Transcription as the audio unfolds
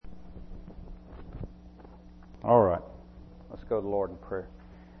go to the Lord in prayer.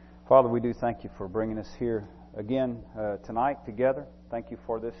 Father, we do thank you for bringing us here again tonight together. Thank you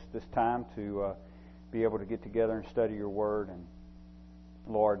for this time to be able to get together and study your Word. And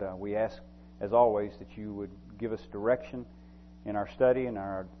Lord, we ask, as always, that you would give us direction in our study and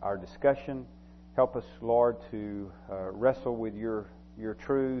our discussion. Help us, Lord, to wrestle with your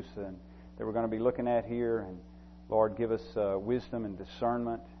truths and that we're going to be looking at here. And Lord, give us wisdom and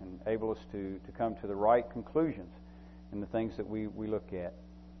discernment and enable us to come to the right conclusions in the things that we look at.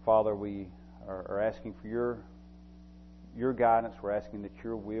 Father, we are asking for your guidance. We're asking that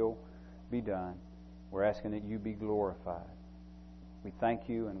your will be done. We're asking that you be glorified. We thank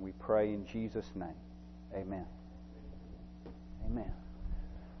you and we pray in Jesus' name. Amen. Amen.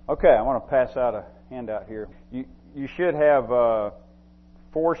 Okay, I want to pass out a handout here. You should have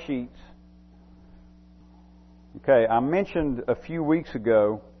 4 sheets. Okay, I mentioned a few weeks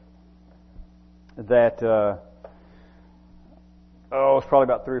ago that, it's probably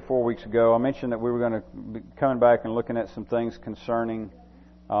about 3 or 4 weeks ago, I mentioned that we were going to be coming back and looking at some things concerning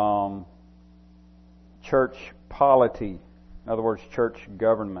church polity, in other words, church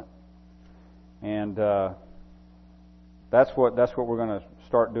government. And that's what we're going to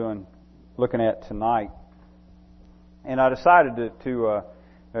start looking at tonight. And I decided to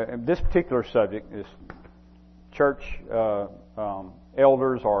this particular subject is church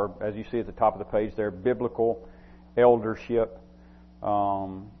elders, or as you see at the top of the page there, biblical eldership,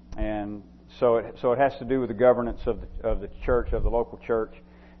 and so it has to do with the governance of the church, of the local church.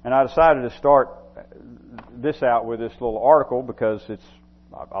 And I decided to start this out with this little article because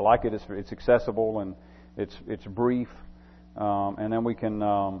I like it. It's accessible and it's brief, and then we can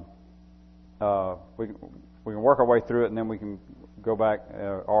work our way through it, and then we can go back,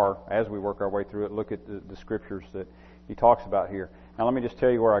 or as we work our way through it, look at the scriptures that he talks about here. Now, let me just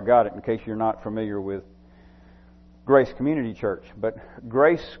tell you where I got it in case you're not familiar with Grace Community Church. But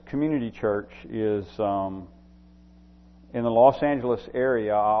Grace Community Church is in the Los Angeles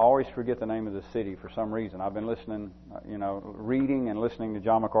area. I always forget the name of the city for some reason. I've been listening, reading and listening to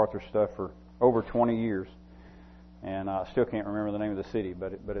John MacArthur stuff for over 20 years. And I still can't remember the name of the city,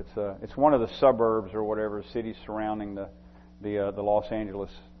 but it's one of the suburbs or whatever cities surrounding the Los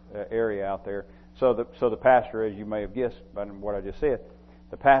Angeles area out there. So the pastor, as you may have guessed by what I just said,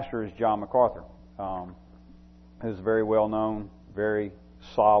 the pastor is John MacArthur, who's a very well known, very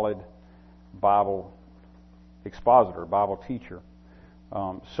solid Bible expositor, Bible teacher.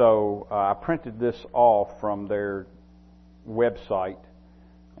 So I printed this off from their website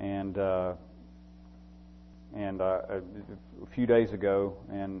and a few days ago,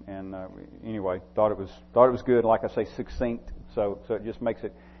 and anyway, thought it was good. Like I say, succinct, so it just makes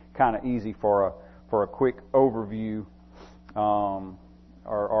it kind of easy for a quick overview, or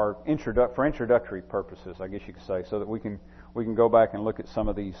for introductory purposes, I guess you could say, so that we can go back and look at some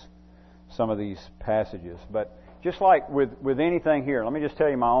of these passages. But just like with anything here, let me just tell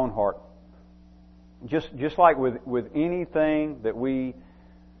you my own heart. Just like with anything that we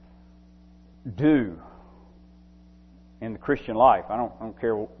do in the Christian life, I don't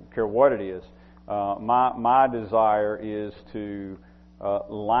care what it is. My desire is to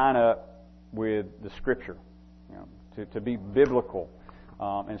line up with the Scripture, to be biblical,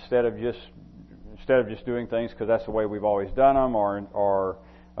 instead of just doing things because that's the way we've always done them, or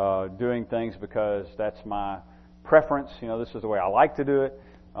doing things because that's my preference. This is the way I like to do it,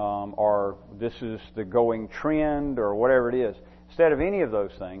 or this is the going trend, or whatever it is. Instead of any of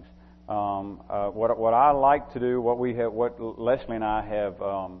those things. What I like to do, what Leslie and I have,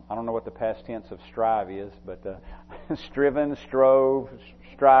 I don't know what the past tense of strive is, but striven, strove,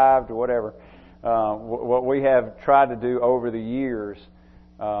 strived, whatever. What we have tried to do over the years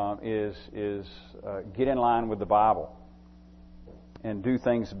is get in line with the Bible and do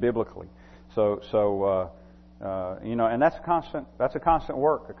things biblically. And that's a constant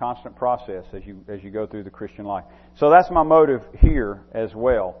work, a constant process as you go through the Christian life. So that's my motive here as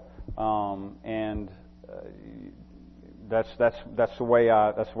well. That's the way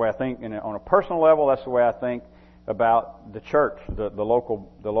I think. And on a personal level, that's the way I think about the church, the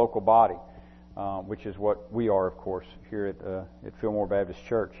local body, which is what we are, of course, here at Fillmore Baptist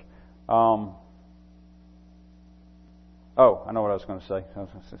Church. I know what I was going to say.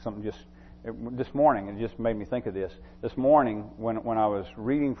 Something this morning, it just made me think of this. This morning, when I was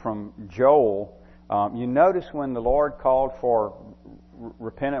reading from Joel, you notice when the Lord called for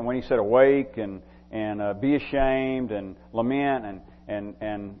repentance, when He said awake and be ashamed and lament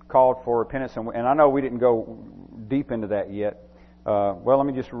and called for repentance, and I know we didn't go deep into that yet. Well, let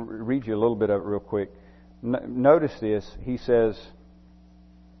me just read you a little bit of it real quick. Notice this. He says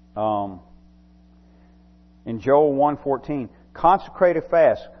in Joel 1:14, consecrate a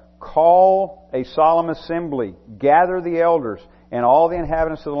fast, call a solemn assembly, gather the elders and all the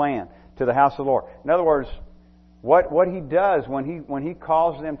inhabitants of the land to the house of the Lord. In other words, what He does when He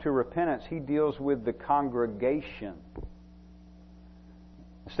calls them to repentance, He deals with the congregation.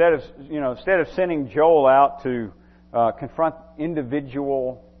 Instead of sending Joel out to confront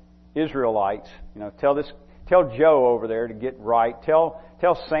individual Israelites, tell Joe over there to get right, tell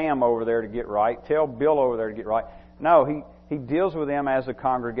Sam over there to get right, tell Bill over there to get right. No, He deals with them as a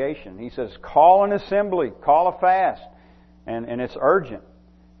congregation. He says, call an assembly, call a fast, and it's urgent.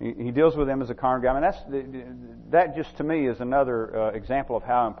 He deals with them as a congregation. I mean, that just to me is another example of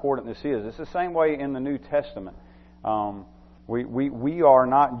how important this is. It's the same way in the New Testament. We are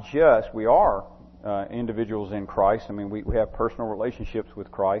not just, we are individuals in Christ. I mean, we have personal relationships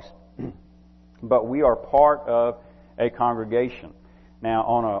with Christ, but we are part of a congregation. Now,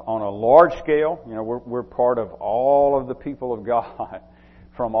 on a large scale, we're part of all of the people of God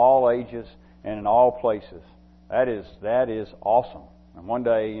from all ages and in all places. That is awesome. And one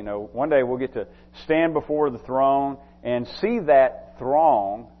day we'll get to stand before the throne and see that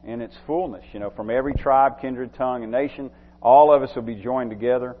throng in its fullness. From every tribe, kindred, tongue, and nation, all of us will be joined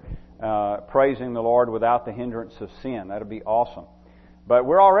together, praising the Lord without the hindrance of sin. That'll be awesome. But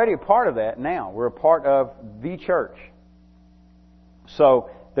we're already a part of that now. We're a part of the church. So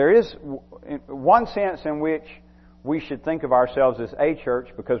there is one sense in which we should think of ourselves as a church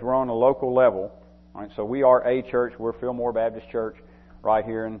because we're on a local level. Right? So we are a church. We're Fillmore Baptist Church right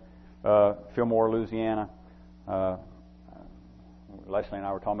here in Fillmore, Louisiana. Leslie and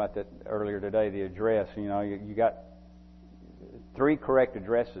I were talking about that earlier today, the address. You got 3 correct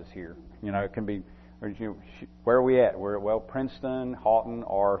addresses here. It can be, where are we at? We're at, Princeton, Houghton,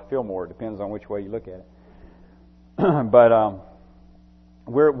 or Fillmore. It depends on which way you look at it. But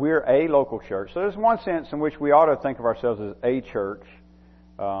we're a local church. So there's one sense in which we ought to think of ourselves as a church.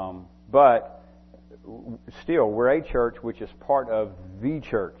 But still, we're a church which is part of the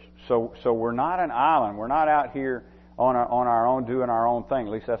church. So we're not an island. We're not out here on our own doing our own thing.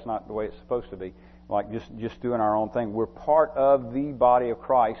 At least that's not the way it's supposed to be. Like just doing our own thing. We're part of the body of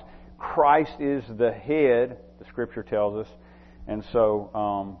Christ. Christ is the head, the Scripture tells us, and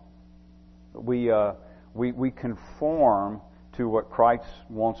so we conform to what Christ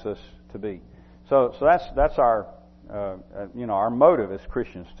wants us to be. So that's our our motive as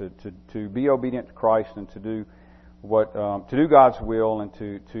Christians to be obedient to Christ and to do God's will and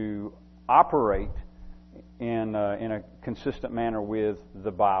to operate in a consistent manner with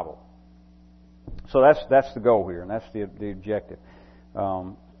the Bible. So that's the goal here, and that's the objective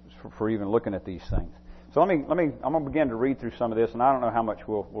for even looking at these things. So I'm going to begin to read through some of this, and I don't know how much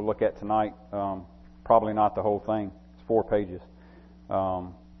we'll look at tonight. Probably not the whole thing. It's 4 pages.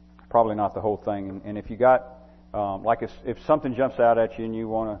 Probably not the whole thing. And if you got if something jumps out at you and you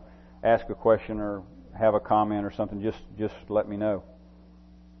want to ask a question or have a comment or something, just let me know.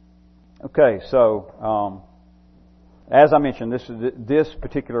 Okay, so as I mentioned, this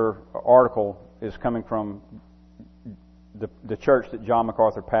particular article is coming from the church that John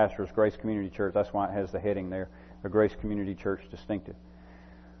MacArthur pastors, Grace Community Church. That's why it has the heading there, the Grace Community Church Distinctive.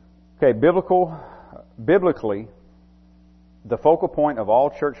 Okay, biblically, the focal point of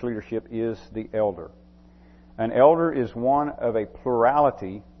all church leadership is the elder. An elder is one of a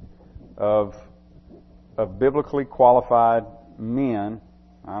plurality of biblically qualified men.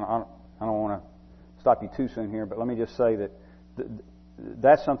 I don't want to stop you too soon here, but let me just say that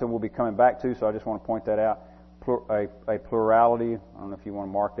that's something we'll be coming back to, so I just want to point that out. A plurality, I don't know if you want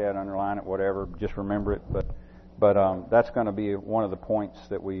to mark that, underline it, whatever, just remember it, but that's going to be one of the points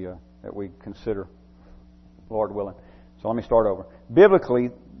that we consider, Lord willing. So let me start over.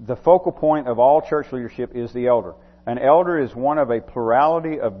 Biblically, the focal point of all church leadership is the elder. An elder is one of a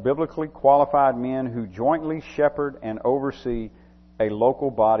plurality of biblically qualified men who jointly shepherd and oversee a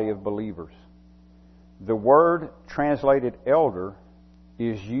local body of believers. The word translated elder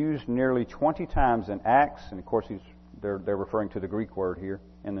is used nearly 20 times in Acts, and of course they're referring to the Greek word here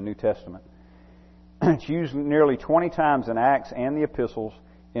in the New Testament. It's used nearly 20 times in Acts and the epistles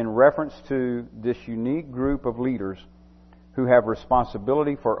in reference to this unique group of leaders who have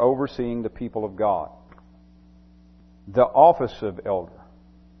responsibility for overseeing the people of God. The office of elder.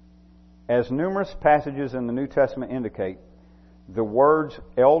 As numerous passages in the New Testament indicate, the words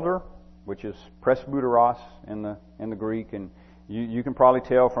elder, which is presbyteros in the Greek, and you can probably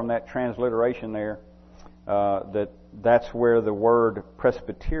tell from that transliteration there that's where the word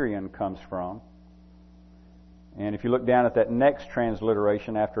Presbyterian comes from. And if you look down at that next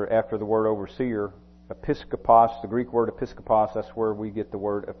transliteration after the word overseer, episkopos, the Greek word episkopos, that's where we get the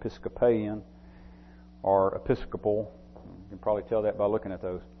word episcopalian or episcopal. can probably tell that by looking at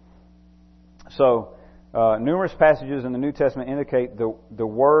those. So, numerous passages in the New Testament indicate the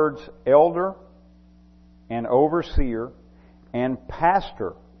words elder and overseer and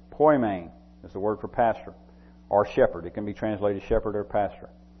pastor, poimen is the word for pastor, or shepherd. It can be translated shepherd or pastor.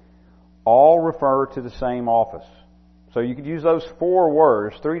 All refer to the same office. So you could use those 4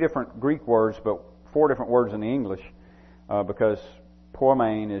 words, 3 different Greek words, but 4 different words in the English, because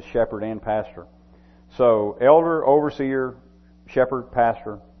poimen is shepherd and pastor. So elder, overseer, shepherd,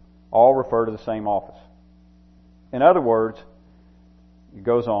 pastor, all refer to the same office. In other words, it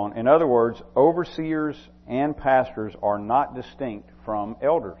goes on, in other words, overseers and pastors are not distinct from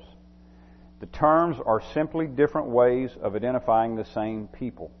elders. The terms are simply different ways of identifying the same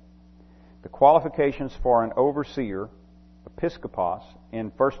people. The qualifications for an overseer, episkopos,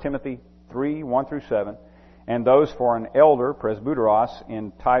 in 1 Timothy 3, 1 through 7, and those for an elder, presbyteros,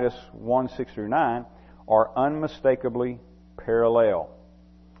 in Titus 1, 6 through 9, are unmistakably parallel.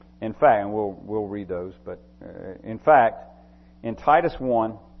 In fact, and we'll read those, but in fact, in Titus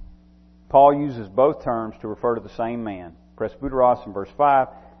 1, Paul uses both terms to refer to the same man, presbyteros in verse 5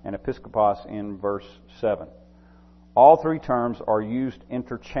 and episkopos in verse 7. All 3 terms are used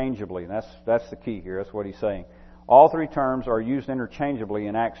interchangeably. That's the key here. That's what he's saying. All 3 terms are used interchangeably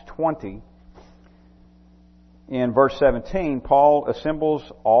in Acts 20. In verse 17, Paul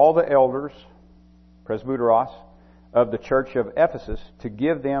assembles all the elders, presbyteros, of the church of Ephesus to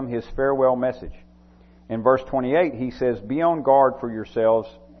give them his farewell message. In verse 28, he says, "Be on guard for yourselves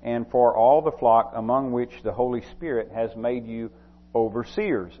and for all the flock among which the Holy Spirit has made you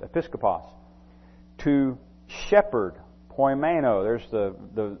overseers," episkopos, "to shepherd," poimeno, there's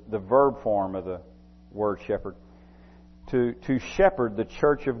the verb form of the word shepherd, to shepherd the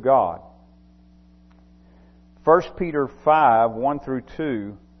church of God. 1 Peter 5, 1 through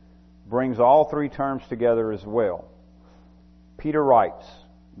 2 brings all 3 terms together as well. Peter writes,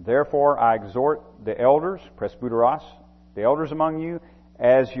 "Therefore I exhort the elders," presbyteros, "the elders among you,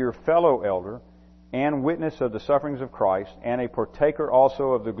 as your fellow elder, and witness of the sufferings of Christ, and a partaker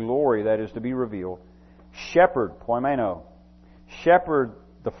also of the glory that is to be revealed. Shepherd," poimeno, "shepherd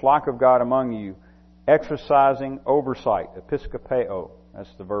the flock of God among you, exercising oversight," episkopeo,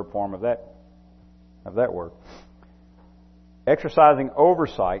 that's the verb form of that word. "Exercising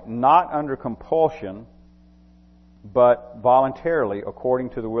oversight, not under compulsion, but voluntarily according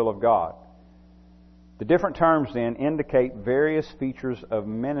to the will of God." The different terms then indicate various features of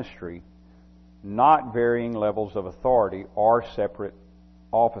ministry, not varying levels of authority or separate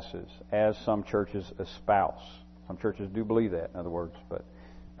offices, as some churches espouse. Some churches do believe that, in other words, but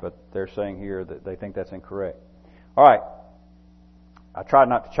they're saying here that they think that's incorrect. All right. I tried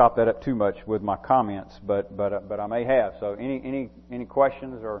not to chop that up too much with my comments, but I may have. So any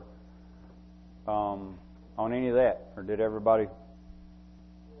questions or on any of that, or did everybody?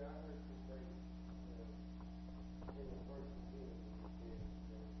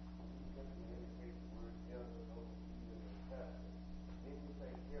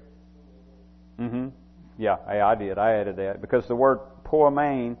 Mm-hmm. Yeah, I did. I added that because the word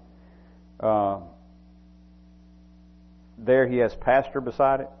poimen, there he has pastor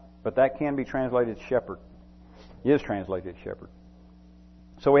beside it, but that can be translated shepherd. It is translated shepherd.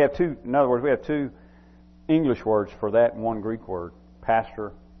 So we have 2. In other words, we have 2 English words for that and 1 Greek word: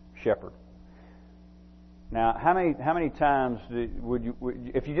 pastor, shepherd. Now, how many times would you,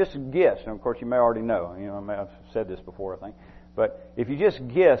 if you just guessed, and of course you may already know. I've said this before, I think, but if you just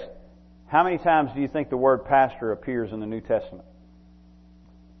guessed, how many times do you think the word pastor appears in the New Testament?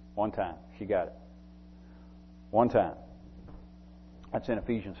 1 time. She got it. 1 time. That's in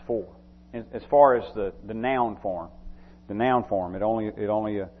Ephesians 4. As far as the noun form, it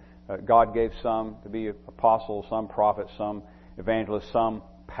only God gave some to be apostles, some prophets, some evangelists, some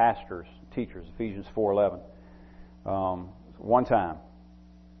pastors, teachers. Ephesians 4:11. 1 time.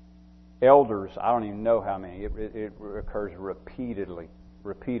 Elders, I don't even know how many. It occurs repeatedly.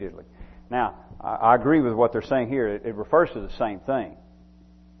 Now, I agree with what they're saying here. It refers to the same thing,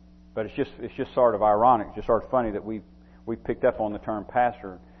 but it's just sort of ironic, just sort of funny that we picked up on the term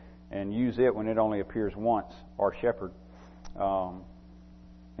pastor and use it when it only appears once, or shepherd,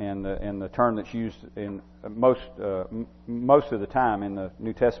 and the term that's used in most of the time in the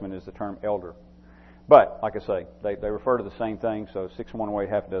New Testament is the term elder. But like I say, they refer to the same thing, so 6 one way,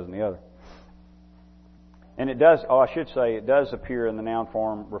 half a dozen the other. And it does. It does appear in the noun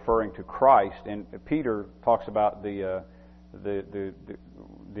form referring to Christ. And Peter talks about the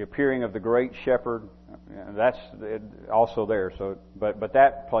appearing of the great shepherd. That's also there. So, but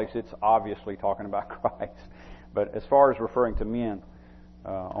that place, it's obviously talking about Christ. But as far as referring to men,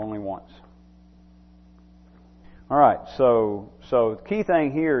 only once. All right, so the key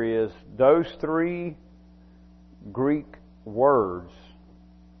thing here is those three Greek words,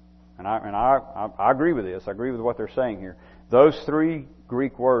 and I agree with this. I agree with what they're saying here. Those three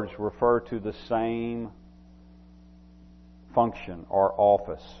Greek words refer to the same function or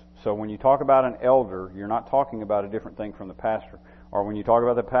office. So when you talk about an elder, you're not talking about a different thing from the pastor. Or when you talk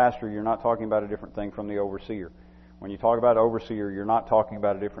about the pastor, you're not talking about a different thing from the overseer. When you talk about overseer, you're not talking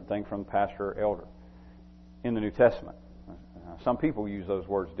about a different thing from the pastor or elder. In the New Testament, some people use those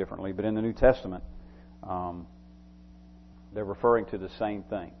words differently, but in the New Testament, they're referring to the same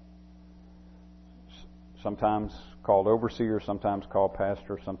thing. Sometimes called overseer, sometimes called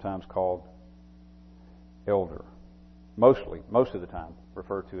pastor, sometimes called elder. Most of the time,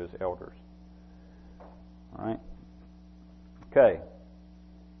 referred to as elders. All right. Okay.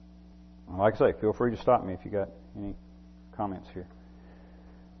 Like I say, feel free to stop me if you got any comments here.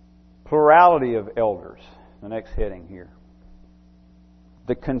 Plurality of elders. The next heading here.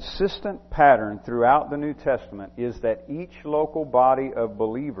 The consistent pattern throughout the New Testament is that each local body of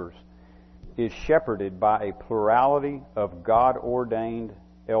believers is shepherded by a plurality of God-ordained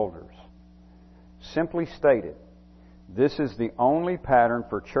elders. Simply stated, this is the only pattern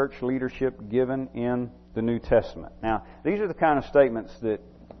for church leadership given in the New Testament. Now, these are the kind of statements that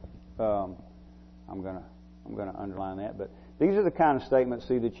I'm going to underline that, but these are the kind of statements,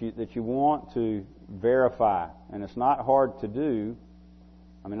 see, that you want to verify, and it's not hard to do.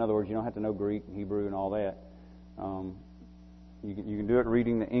 I mean, in other words, you don't have to know Greek and Hebrew and all that. You can do it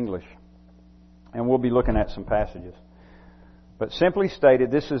reading the English, and we'll be looking at some passages. But simply stated,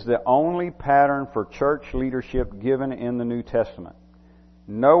 this is the only pattern for church leadership given in the New Testament.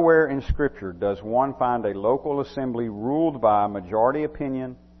 Nowhere in Scripture does one find a local assembly ruled by a majority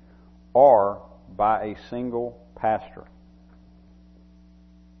opinion or by a single pastor.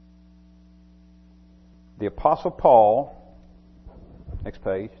 The Apostle Paul, next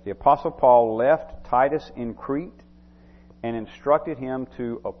page, the Apostle Paul left Titus in Crete and instructed him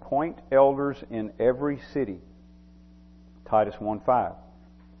to appoint elders in every city. Titus 1:5.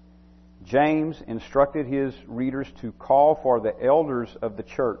 James instructed his readers to call for the elders of the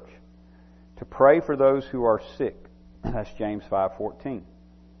church, to pray for those who are sick. That's James 5:14.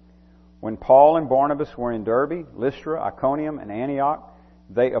 When Paul and Barnabas were in Derbe, Lystra, Iconium, and Antioch,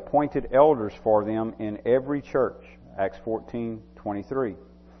 they appointed elders for them in every church. Acts 14:23.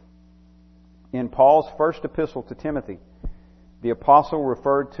 In Paul's first epistle to Timothy, the apostle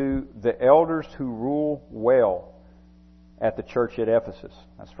referred to the elders who rule well at the church at Ephesus.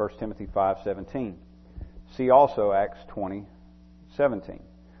 That's 1 Timothy 5:17. See also Acts 20:17,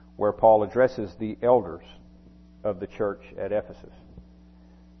 where Paul addresses the elders of the church at Ephesus.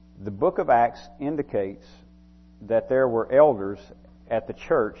 The book of Acts indicates that there were elders at the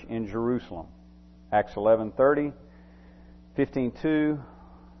church in Jerusalem. Acts 11:30, 15:2,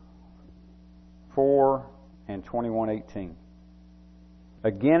 4, and 21:18.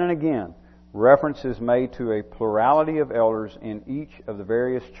 Again and again, reference is made to a plurality of elders in each of the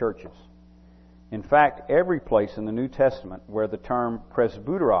various churches. In fact, every place in the New Testament where the term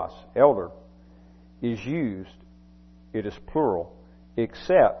presbyteros, elder, is used, it is plural,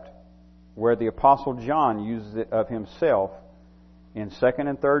 except where the Apostle John uses it of himself in 2nd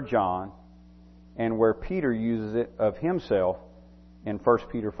and 3rd John, and where Peter uses it of himself in 1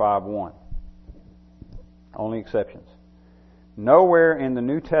 Peter 5:1. Only exceptions. Nowhere in the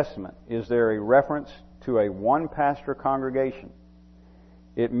New Testament is there a reference to a one-pastor congregation.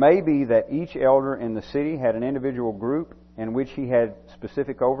 It may be that each elder in the city had an individual group in which he had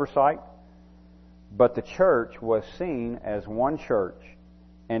specific oversight, but the church was seen as one church,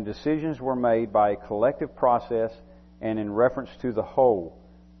 and decisions were made by a collective process and in reference to the whole,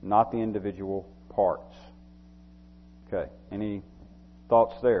 not the individual parts. Okay, any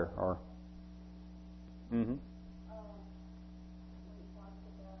thoughts there? Or mm-hmm.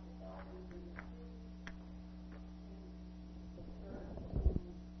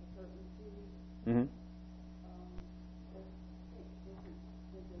 Mm-hmm.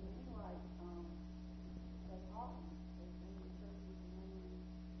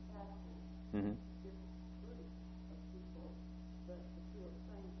 Mm-hmm.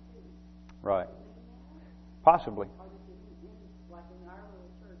 Right. Possibly.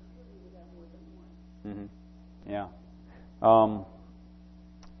 Mm-hmm. Yeah.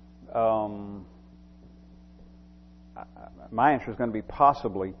 My answer is going to be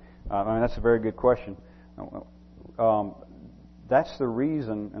possibly. I mean, that's a very good question. That's the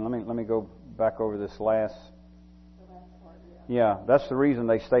reason, and let me go back over this last. Yeah, that's the reason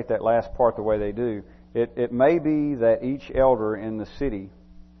they state that last part the way they do. It may be that each elder in the city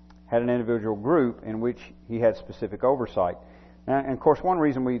had an individual group in which he had specific oversight. And of course, one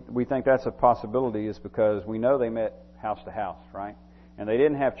reason we think that's a possibility is because we know they met house to house, right? And they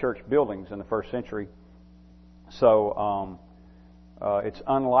didn't have church buildings in the first century, so it's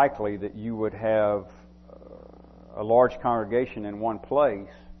unlikely that you would have a large congregation in one place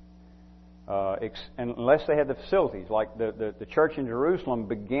unless they had the facilities. Like the church in Jerusalem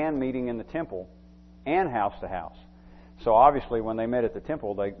began meeting in the temple and house to house. So obviously, when they met at the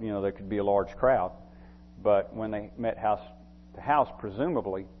temple, there could be a large crowd. But when they met house to house,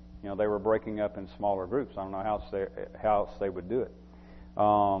 presumably, they were breaking up in smaller groups. I don't know how else they would do it.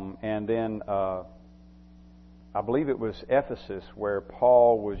 And then I believe it was Ephesus where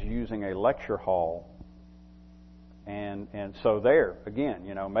Paul was using a lecture hall. And so there, again,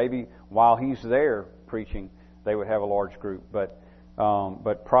 maybe while he's there preaching, they would have a large group. But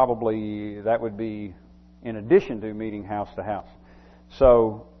probably that would be in addition to meeting house to house.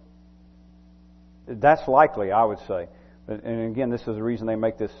 So that's likely, I would say. And again, this is the reason they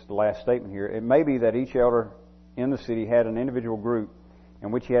make this last statement here. It may be that each elder in the city had an individual group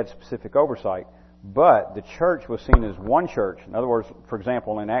in which he had specific oversight, but the church was seen as one church. In other words, for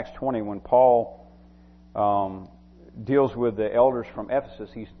example, in Acts 20, when Paul deals with the elders from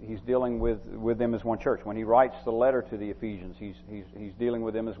Ephesus, he's dealing with them as one church. When he writes the letter to the Ephesians, he's dealing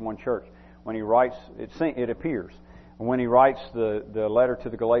with them as one church. When he writes, it appears. And when he writes the letter to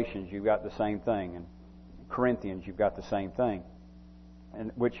the Galatians, you've got the same thing. And Corinthians, you've got the same thing.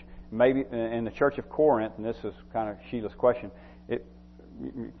 And which maybe in the church of Corinth, and this is kind of Sheila's question,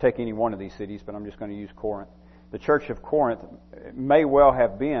 take any one of these cities, but I'm just going to use Corinth. The church of Corinth may well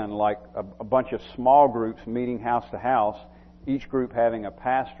have been like a bunch of small groups meeting house to house, each group having a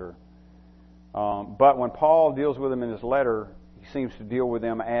pastor. But when Paul deals with them in his letter, he seems to deal with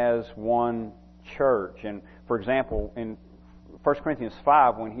them as one church. And for example, in 1 Corinthians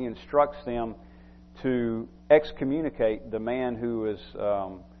 5, when he instructs them to excommunicate the man who is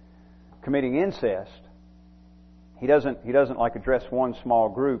committing incest, he doesn't like address one small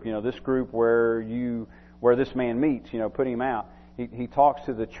group. This group where this man meets. Put him out. He talks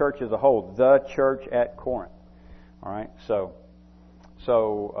to the church as a whole, the church at Corinth. All right. So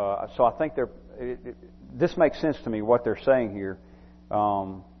I think this makes sense to me what they're saying here.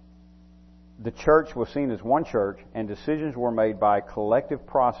 The church was seen as one church, and decisions were made by a collective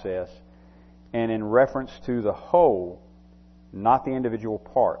process and in reference to the whole, not the individual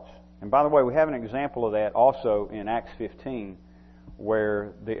parts. And by the way, we have an example of that also in Acts 15,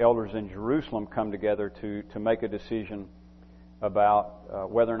 where the elders in Jerusalem come together to make a decision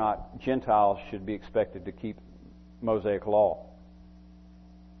about whether or not Gentiles should be expected to keep Mosaic law.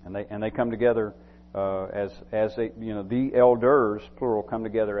 And they come together as they, the elders, plural, come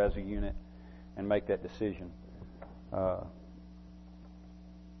together as a unit and make that decision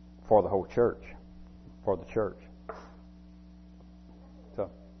for the whole church, for the church. So,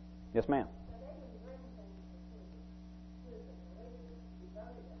 yes, ma'am.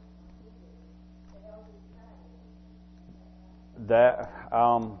 That,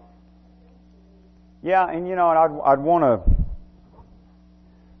 yeah, and I'd want to.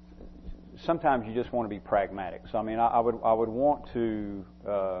 Sometimes you just want to be pragmatic. So I mean, I would want to.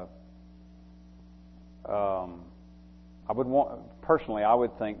 I would want personally. I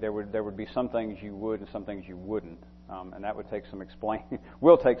would think there would be some things you would and some things you wouldn't, and that would take some explaining.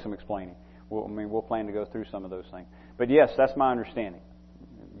 Will take some explaining. We'll plan to go through some of those things. But yes, that's my understanding.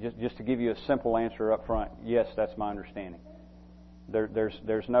 Just to give you a simple answer up front, yes, that's my understanding.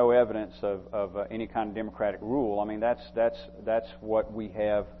 There's no evidence of any kind of democratic rule. I mean, that's what we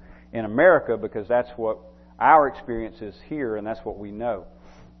have in America because that's what our experience is here, and that's what we know.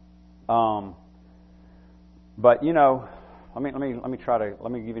 But let me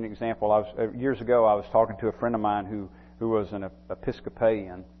give you an example. Years ago I was talking to a friend of mine who was an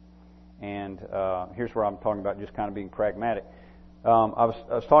Episcopalian, and here's where I'm talking about just kind of being pragmatic. I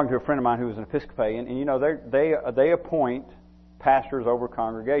was talking to a friend of mine who was an Episcopalian, and they appoint pastors over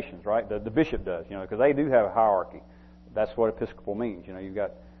congregations, right? The bishop does, because they do have a hierarchy. That's what Episcopal means. You've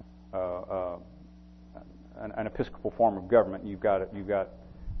got an Episcopal form of government. You've got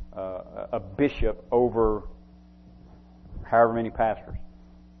a bishop over however many pastors.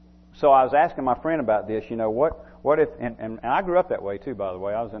 So I was asking my friend about this. What if? And I grew up that way too, by the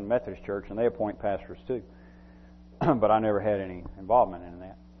way. I was in a Methodist church, and they appoint pastors too, but I never had any involvement in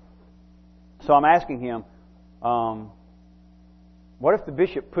that. So I'm asking him. What if the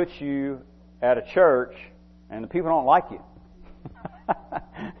bishop puts you at a church and the people don't like you?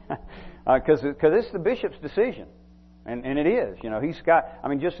 Because it's the bishop's decision, and it is. He's got.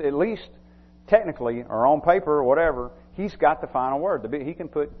 Just at least technically or on paper or whatever, He's got the final word. He can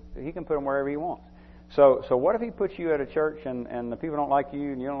put them wherever He wants. So what if He puts you at a church and the people don't like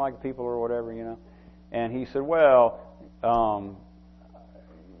you and you don't like the people or whatever, you know? And He said, well,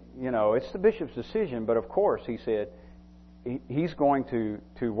 you know, it's the bishop's decision, but of course, He said, He's going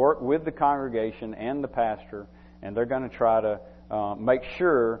to work with the congregation and the pastor, and they're going to try to make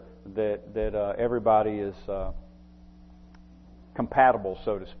sure that everybody is compatible,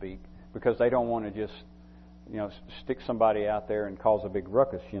 so to speak, because they don't want to just, you know, stick somebody out there and cause a big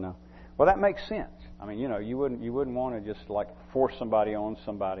ruckus, you know. Well, that makes sense. I mean, you know, you wouldn't want to just like force somebody on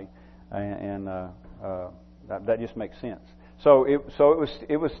somebody, and that just makes sense. So it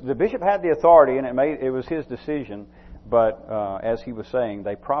was the bishop had the authority, and it was his decision. But as he was saying,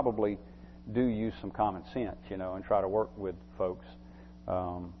 they probably do use some common sense, you know, and try to work with folks.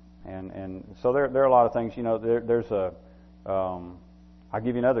 And so there are a lot of things, you know. There's a I'll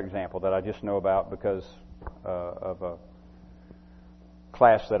give you another example that I just know about because of a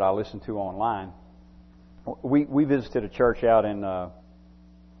class that I listened to online. We visited a church out in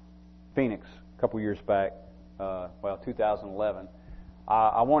Phoenix a couple years back. 2011.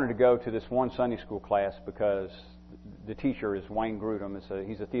 I wanted to go to this one Sunday school class because the teacher is Wayne Grudem.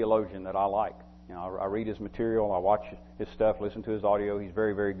 He's a theologian that I like. You know, I read his material, I watch his stuff, listen to his audio. He's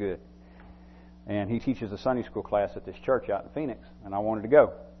very, very good. And he teaches a Sunday school class at this church out in Phoenix, and I wanted to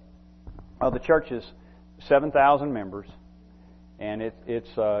go. The church is 7,000 members, and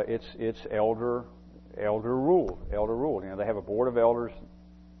it's elder ruled. You know, they have a board of elders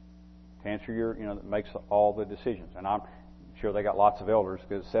to answer that makes all the decisions. And I'm sure they got lots of elders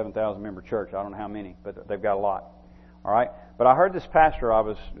because it's a 7,000 member church. I don't know how many, but they've got a lot. All right. But I heard this pastor. I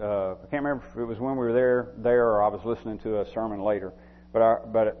can't remember if it was when we were there or I was listening to a sermon later.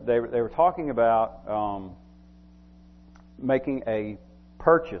 But they were talking about making a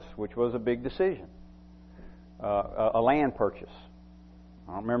purchase, which was a big decision, a land purchase.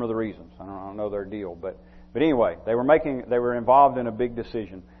 I don't remember the reasons. I don't know their deal, but anyway, they were involved in a big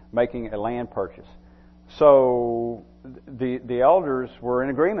decision, making a land purchase. So the elders were in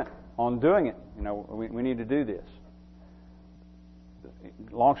agreement on doing it. You know, we need to do this.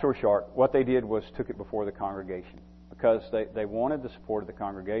 Long story short, what they did was took it before the congregation because they wanted the support of the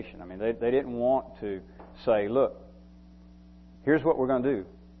congregation. I mean, they didn't want to say, look, here's what we're going to do,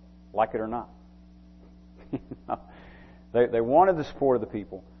 like it or not. They wanted the support of the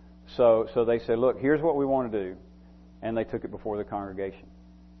people. So they said, look, here's what we want to do. And they took it before the congregation.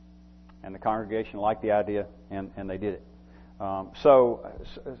 And the congregation liked the idea, and they did it. So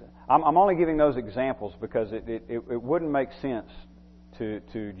I'm only giving those examples because it wouldn't make sense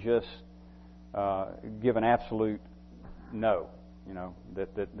to just give an absolute no. You know,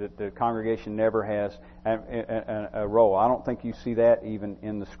 that the congregation never has a role. I don't think you see that even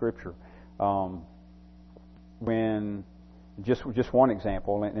in the Scripture. When just one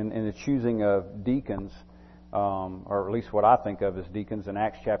example, in the choosing of deacons, or at least what I think of as deacons in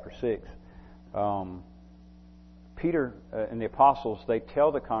Acts chapter 6, Peter and the apostles, they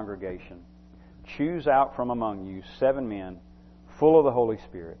tell the congregation, choose out from among you 7 men full of the Holy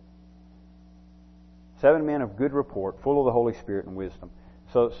Spirit. 7 men of good report, full of the Holy Spirit and wisdom.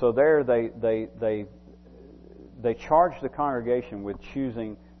 So there they charge the congregation with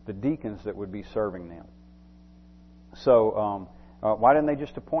choosing the deacons that would be serving them. So why didn't they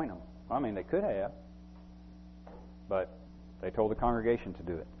just appoint them? I mean, they could have, but they told the congregation to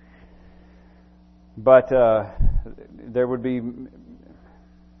do it. But there would be,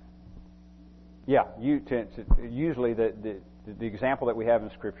 usually the example that we have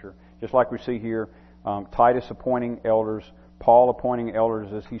in Scripture, just like we see here, Titus appointing elders, Paul appointing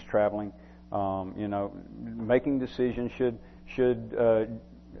elders as he's traveling, making decisions. Should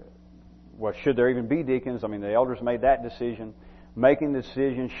there even be deacons? I mean, the elders made that decision. Making the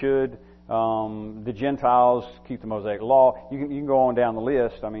decision, should the Gentiles keep the Mosaic Law? You can go on down the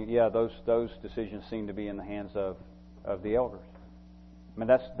list. I mean, those decisions seem to be in the hands of the elders. I mean,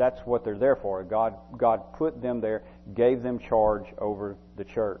 that's what they're there for. God put them there, gave them charge over the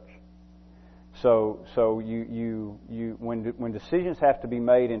church. So when decisions have to be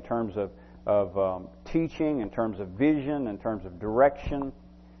made in terms of teaching, in terms of vision, in terms of direction,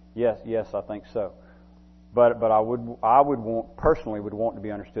 yes, I think so. But I would personally want to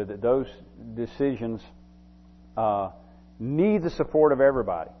be understood that those decisions need the support of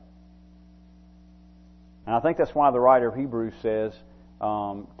everybody. And I think that's why the writer of Hebrews says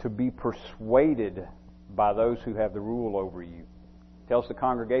to be persuaded by those who have the rule over you. Tells the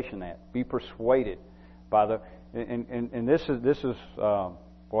congregation that. Be persuaded by the... And this is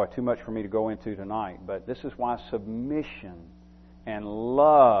too much for me to go into tonight, but this is why submission and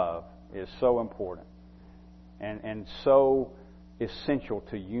love is so important. and so essential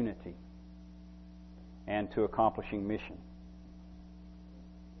to unity and to accomplishing mission.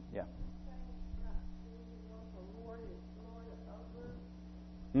 Yeah.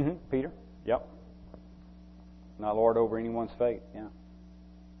 Peter? Yep. Not Lord over anyone's fate. Yeah.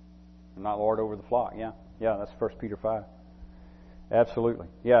 Not Lord over the flock. Yeah. Yeah, that's 1 Peter 5. Absolutely.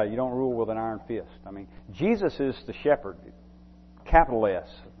 Yeah, you don't rule with an iron fist. I mean, Jesus is the shepherd, capital S,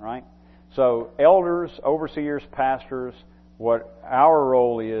 right? So elders, overseers, pastors, what our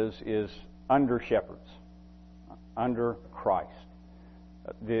role is under shepherds, under Christ.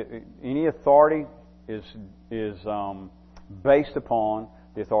 Any authority is based upon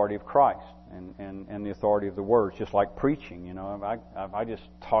the authority of Christ and the authority of the words, just like preaching. You know, I just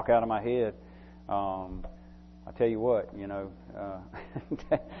talk out of my head. I tell you what, you know,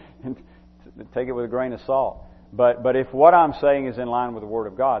 take it with a grain of salt. But if what I'm saying is in line with the Word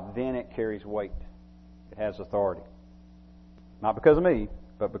of God, then it carries weight. It has authority. Not because of me,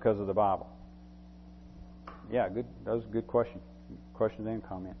 but because of the Bible. Yeah, good. Those are good questions and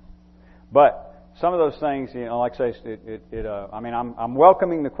comments. But some of those things, you know, like I say, I mean, I'm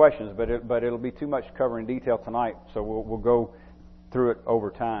welcoming the questions, but it'll be too much to cover in detail tonight. So we'll go through it over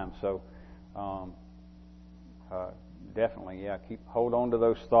time. So. Definitely, yeah. Hold on to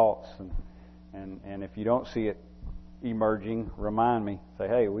those thoughts, and if you don't see it emerging, remind me. Say,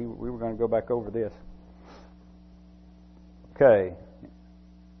 hey, we were going to go back over this. Okay.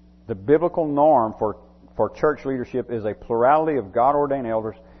 The biblical norm for church leadership is a plurality of God-ordained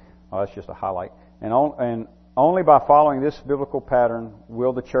elders. Oh, that's just a highlight. And only by following this biblical pattern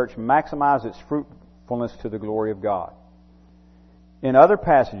will the church maximize its fruitfulness to the glory of God. In other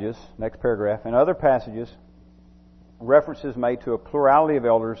passages, next paragraph, in other passages, references made to a plurality of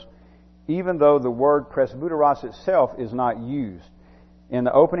elders, even though the word presbyteros itself is not used. In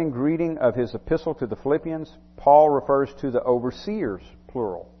the opening greeting of his epistle to the Philippians, Paul refers to the overseers,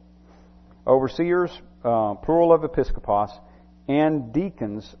 plural. Overseers, plural of episkopos, and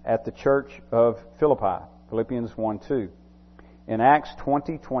deacons at the church of Philippi, Philippians 1:2. In Acts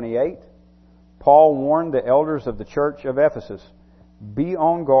 20:28, Paul warned the elders of the church of Ephesus, "Be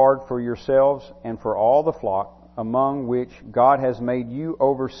on guard for yourselves and for all the flock, among which God has made you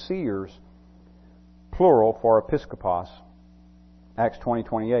overseers," plural for episkopos, Acts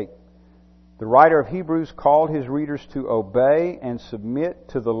 20:28. The writer of Hebrews called his readers to obey and submit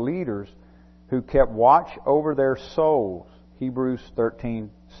to the leaders who kept watch over their souls, Hebrews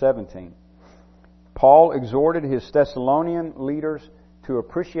 13:17. Paul exhorted his Thessalonian leaders to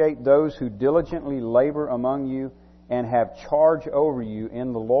appreciate those who diligently labor among you and have charge over you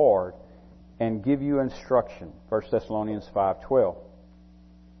in the Lord and give you instruction, 1 Thessalonians 5:12.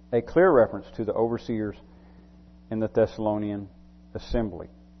 A clear reference to the overseers in the Thessalonian assembly.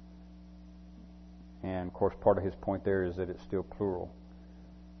 And, of course, part of his point there is that it's still plural.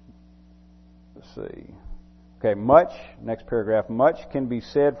 Let's see. Okay, next paragraph, much can be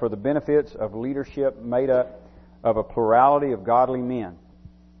said for the benefits of leadership made up of a plurality of godly men.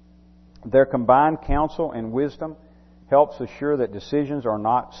 Their combined counsel and wisdom helps assure that decisions are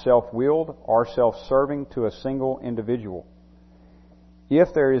not self-willed or self-serving to a single individual.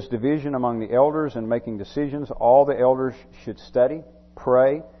 If there is division among the elders in making decisions, all the elders should study,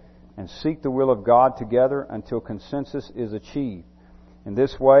 pray, and seek the will of God together until consensus is achieved. In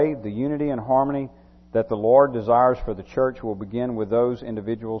this way, the unity and harmony that the Lord desires for the church will begin with those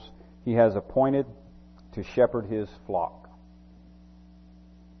individuals He has appointed to shepherd His flock.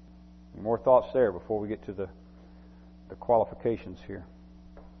 Any more thoughts there before we get to the qualifications here?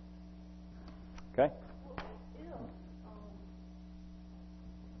 Okay?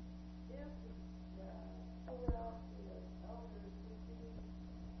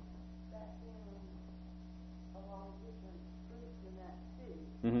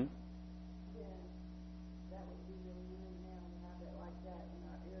 Mm-hmm. Then that would be really good now and have it like that in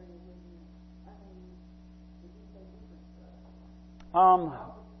our area. Would you say different?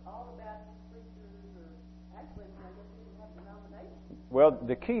 All the Baptist preachers, or actually, I guess we can have denominations. Well,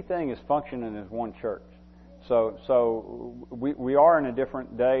 the key thing is functioning as one church. So we are in a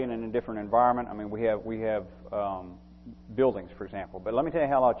different day and in a different environment. I mean, we have buildings, for example. But let me tell you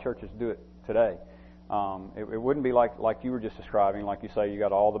how a lot of churches do it today. It wouldn't be like you were just describing, like you say, you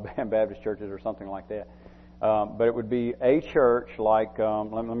got all the Baptist churches or something like that. But it would be a church like, I'm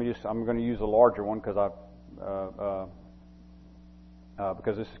going to use a larger one because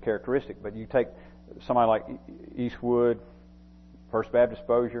this is characteristic. But you take somebody like Eastwood, First Baptist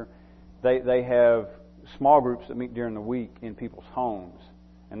Bossier, they have small groups that meet during the week in people's homes,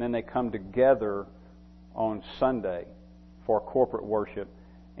 and then they come together on Sunday for corporate worship.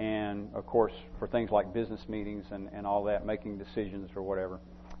 and of course for things like business meetings and all that, making decisions or whatever.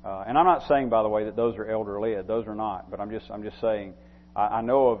 And I'm not saying, by the way, that those are elder-led. Those are not. But I'm just saying, I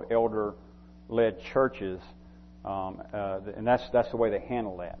know of elder-led churches, and that's the way they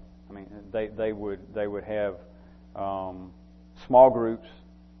handle that. I mean, they would have small groups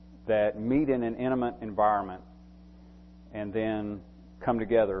that meet in an intimate environment, and then come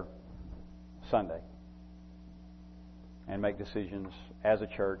together Sunday and make decisions as a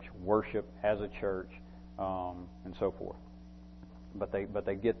church, worship as a church, and so forth. But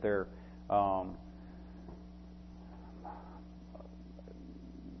they get their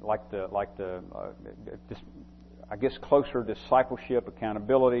just, I guess, closer discipleship,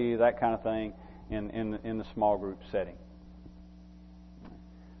 accountability, that kind of thing in the small group setting.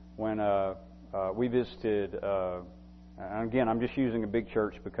 When we visited, and again, I'm just using a big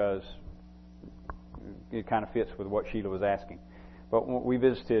church because it kind of fits with what Sheila was asking. But when we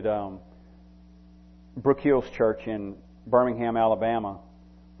visited Brook Hills Church in Birmingham, Alabama,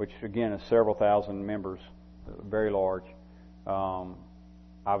 which again is several thousand members, very large.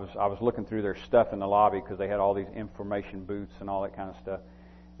 I was looking through their stuff in the lobby because they had all these information booths and all that kind of stuff.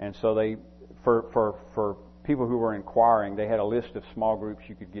 And so they, for people who were inquiring, they had a list of small groups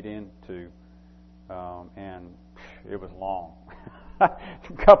you could get into, and it was long. A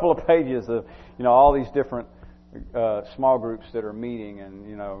couple of pages of all these different small groups that are meeting,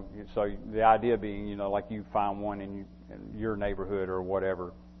 and so the idea being like you find one in your neighborhood or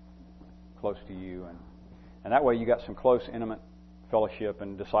whatever close to you, and that way you got some close, intimate fellowship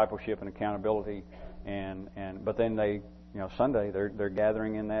and discipleship and accountability, but then they Sunday they're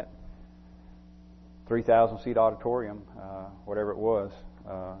gathering in that 3,000 seat auditorium, whatever it was,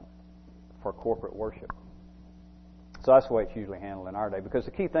 for corporate worship. So that's the way it's usually handled in our day, because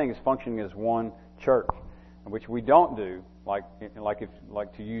the key thing is functioning as one church, which we don't do, like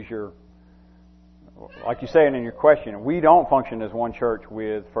to use your, like you say it in your question, we don't function as one church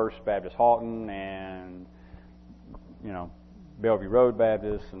with First Baptist Halton and Bellevue Road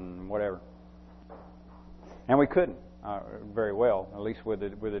Baptist and whatever, and we couldn't very well, at least with the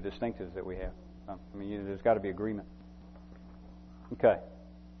distinctives that we have. I mean, there's got to be agreement. Okay.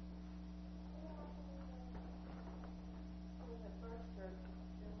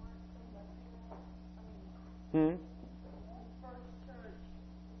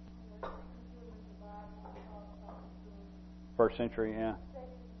 First century, yeah.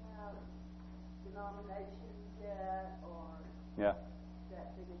 Denominations yet, or yeah.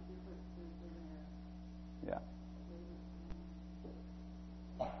 that big differences in there.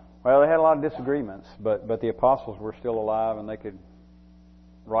 Yeah. Well, they had a lot of disagreements, but the apostles were still alive, and they could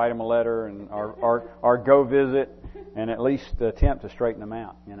write them a letter and or go visit and at least attempt to straighten them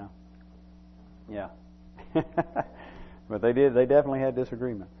out. Yeah. But they did. They definitely had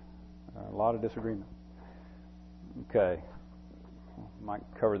disagreement. A lot of disagreement. Okay. Might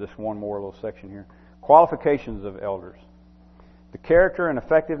cover this one more little section here. Qualifications of elders. The character and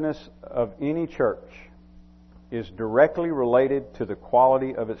effectiveness of any church is directly related to the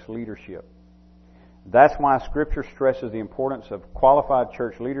quality of its leadership. That's why Scripture stresses the importance of qualified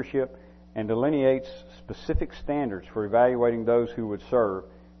church leadership and delineates specific standards for evaluating those who would serve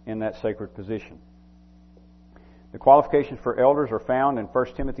in that sacred position. The qualifications for elders are found in 1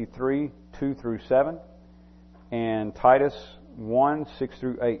 Timothy 3, 2 through 7, and Titus 1, 6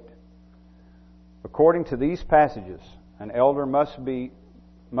 through 8. According to these passages, an elder must be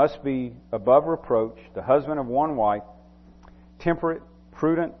above reproach, the husband of one wife, temperate,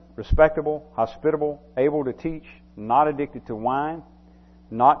 prudent, respectable, hospitable, able to teach, not addicted to wine,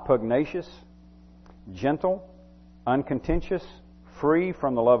 not pugnacious, gentle, uncontentious, free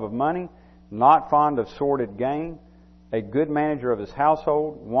from the love of money, not fond of sordid gain, a good manager of his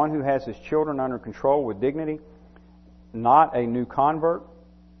household, one who has his children under control with dignity, not a new convert,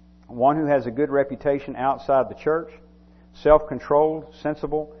 one who has a good reputation outside the church, self-controlled,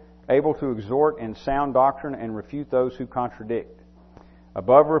 sensible, able to exhort in sound doctrine and refute those who contradict.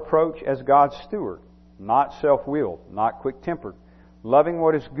 Above reproach as God's steward, not self-willed, not quick-tempered, loving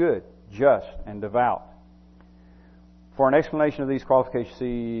what is good, just, and devout. For an explanation of these qualifications,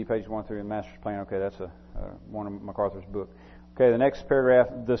 see pages 1 through the Master's Plan. Okay, that's one of MacArthur's book. Okay, the next paragraph.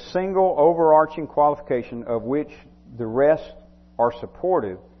 The single overarching qualification of which the rest are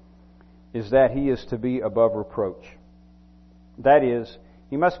supportive is that he is to be above reproach. That is,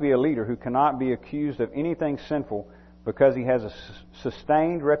 he must be a leader who cannot be accused of anything sinful because he has a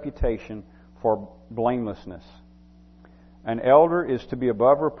sustained reputation for blamelessness. An elder is to be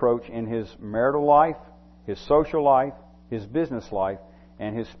above reproach in his marital life, his social life, his business life,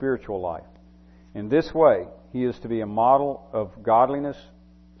 and his spiritual life. In this way, he is to be a model of godliness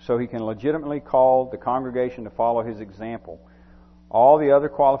so he can legitimately call the congregation to follow his example. All the other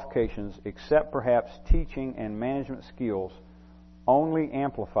qualifications, except perhaps teaching and management skills, only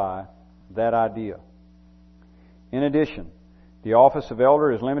amplify that idea. In addition, the office of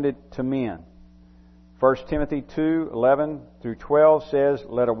elder is limited to men. 1 Timothy 2:11 through 12 says,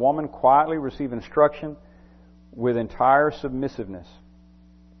 "Let a woman quietly receive instruction with entire submissiveness.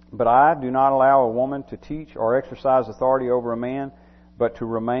 But I do not allow a woman to teach or exercise authority over a man, but to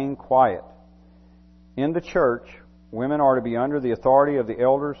remain quiet. In the church, women are to be under the authority of the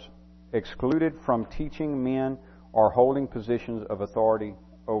elders, excluded from teaching men or holding positions of authority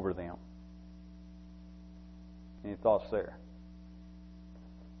over them." Any thoughts there?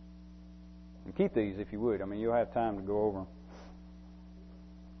 And keep these if you would. I mean, you'll have time to go over them.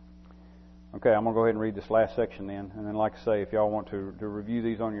 Okay, I'm going to go ahead and read this last section then. And then, like I say, if y'all want to review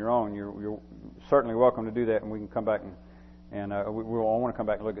these on your own, you're certainly welcome to do that, and we can come back and I want to come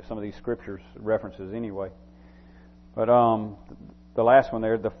back and look at some of these scriptures references anyway. But the last one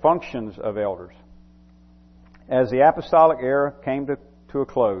there, the functions of elders. As the apostolic era came to a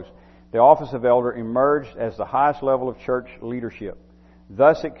close, the office of elder emerged as the highest level of church leadership.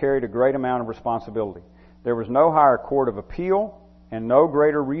 Thus, it carried a great amount of responsibility. There was no higher court of appeal and no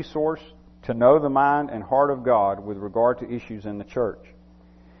greater resource to know the mind and heart of God with regard to issues in the church.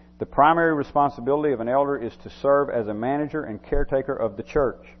 The primary responsibility of an elder is to serve as a manager and caretaker of the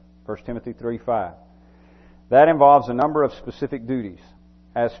church, 1 Timothy 3:5. That involves a number of specific duties.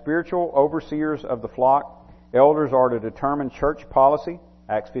 As spiritual overseers of the flock, elders are to determine church policy,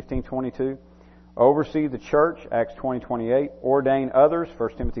 Acts 15:22, oversee the church, Acts 20:28, ordain others,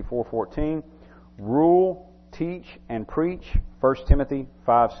 1 Timothy 4:14, rule, teach, and preach, 1 Timothy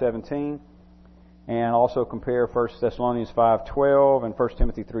 5:17, and also compare 1 Thessalonians 5:12 and 1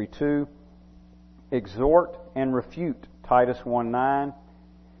 Timothy 3:2, exhort and refute, Titus 1:9,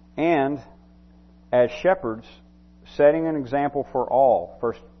 and as shepherds, setting an example for all,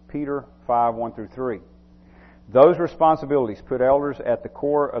 1 Peter 5:1 through 3. Those responsibilities put elders at the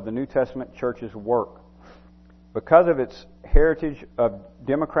core of the New Testament church's work. Because of its heritage of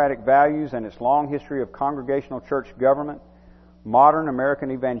democratic values and its long history of congregational church government, modern American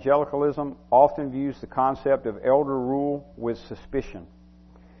evangelicalism often views the concept of elder rule with suspicion.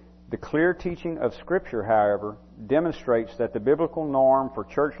 The clear teaching of Scripture, however, demonstrates that the biblical norm for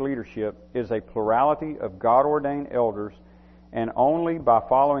church leadership is a plurality of God-ordained elders, and only by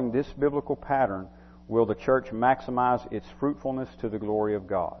following this biblical pattern will the church maximize its fruitfulness to the glory of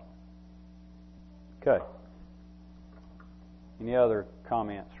God. Okay. Any other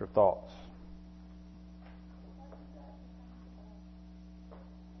comments or thoughts?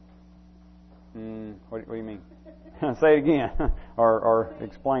 What do you mean? Say it again, or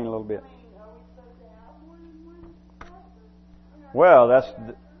explain a little bit. Well,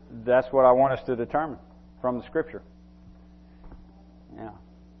 that's what I want us to determine from the Scripture. Yeah.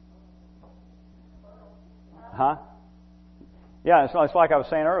 Huh? Yeah, it's like I was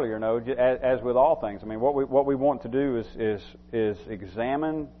saying earlier. No, as with all things. I mean, what we want to do is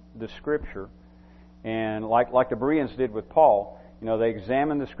examine the Scripture, and like the Bereans did with Paul. You know, they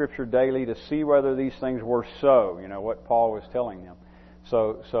examined the Scripture daily to see whether these things were so. You know what Paul was telling them.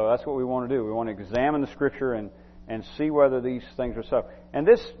 So that's what we want to do. We want to examine the Scripture and see whether these things are so. And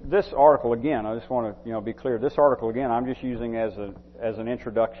this article again, I just want to be clear. This article again, I'm just using as an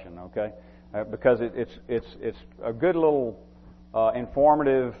introduction, okay? Because it's a good little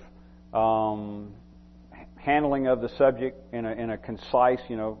informative handling of the subject in a concise,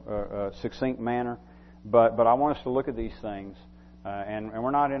 succinct manner. But I want us to look at these things, and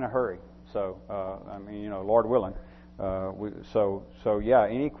we're not in a hurry. So Lord willing. Yeah.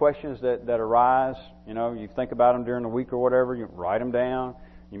 Any questions that arise, you think about them during the week or whatever, you write them down.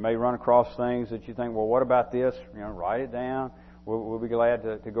 You may run across things that you think, well, what about this? Write it down. We'll be glad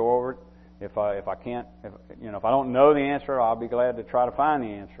to go over it. If I can't, if I don't know the answer, I'll be glad to try to find the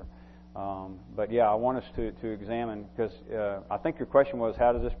answer. But yeah, I want us to examine, because I think your question was,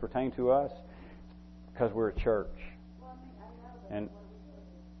 how does this pertain to us? Because we're a church. And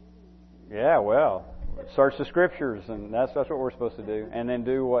yeah, well, search the Scriptures, and that's what we're supposed to do, and then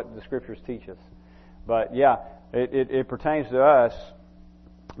do what the Scriptures teach us. But yeah, it pertains to us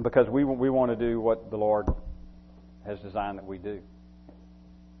because we want to do what the Lord has designed that we do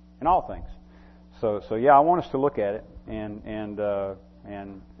in all things. So yeah, I want us to look at it and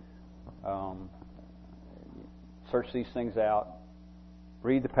search these things out.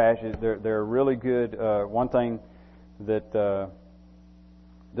 Read the passages. They're really good. One thing that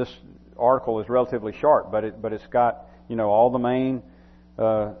this article is relatively short, but it's got all the main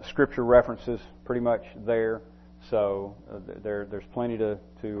Scripture references pretty much there. So there's plenty to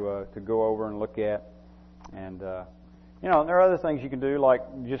go over and look at. And there are other things you can do, like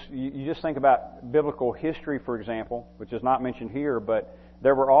you just think about biblical history, for example, which is not mentioned here, but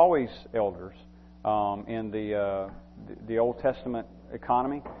there were always elders in the Old Testament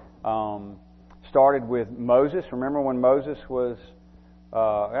economy. Started with Moses. Remember when Moses was?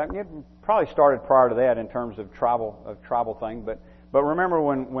 It probably started prior to that in terms of tribal thing, but remember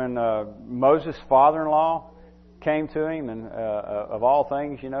when Moses' father-in-law came to him, and of all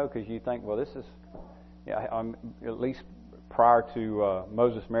things, because you think, well, this is at least prior to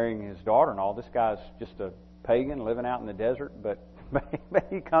Moses marrying his daughter-in-law, this guy's just a pagan living out in the desert, but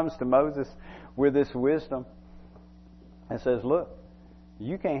he comes to Moses with this wisdom and says, look,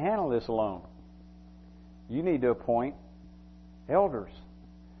 you can't handle this alone. You need to appoint elders.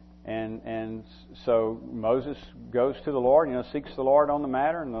 And so Moses goes to the Lord, seeks the Lord on the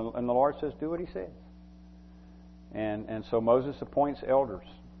matter, and the Lord says, do what he says. And so Moses appoints elders.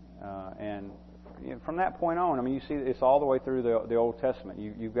 And from that point on, you see it's all the way through the Old Testament.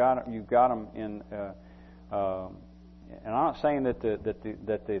 You've got them in. And I'm not saying that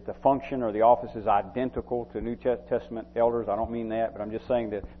the function or the office is identical to New Testament elders. I don't mean that, but I'm just saying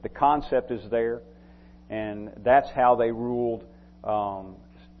that the concept is there, and that's how they ruled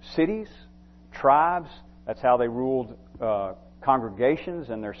cities, tribes. That's how they ruled congregations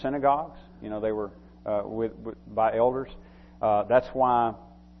and their synagogues. They were by elders. That's why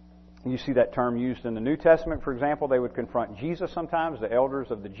you see that term used in the New Testament. For example, they would confront Jesus sometimes, the elders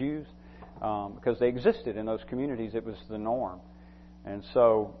of the Jews. Because they existed in those communities, it was the norm. And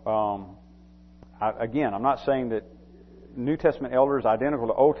so, I'm not saying that New Testament elder is identical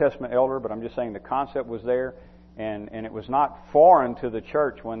to Old Testament elder, but I'm just saying the concept was there, and it was not foreign to the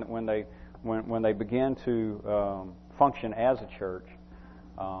church when they began to function as a church,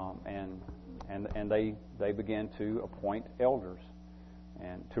 and they began to appoint elders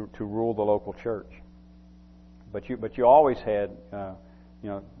and to rule the local church. But you always had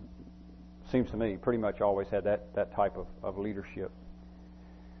seems to me, pretty much always had that type of leadership.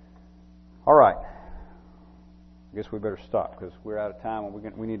 All right. I guess we better stop because we're out of time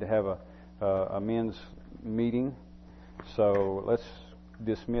and we need to have a men's meeting. So let's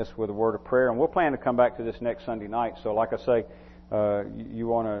dismiss with a word of prayer. And we'll plan to come back to this next Sunday night. So like I say, you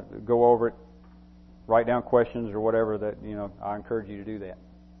want to go over it, write down questions or whatever that, I encourage you to do that.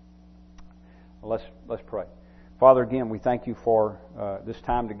 Let's pray. Father, again, we thank you for this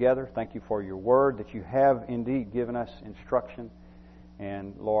time together. Thank you for your word, that you have indeed given us instruction.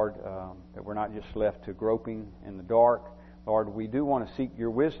 And, Lord, that we're not just left to groping in the dark. Lord, we do want to seek your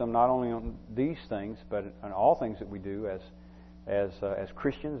wisdom not only on these things, but on all things that we do as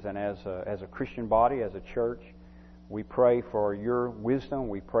Christians and as a Christian body, as a church. We pray for your wisdom.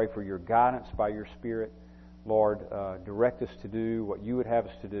 We pray for your guidance by your Spirit. Lord, direct us to do what you would have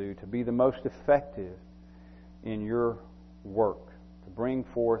us to do, to be the most effective in your work, to bring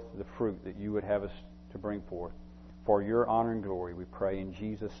forth the fruit that you would have us to bring forth. For your honor and glory, we pray in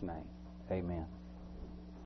Jesus' name. Amen.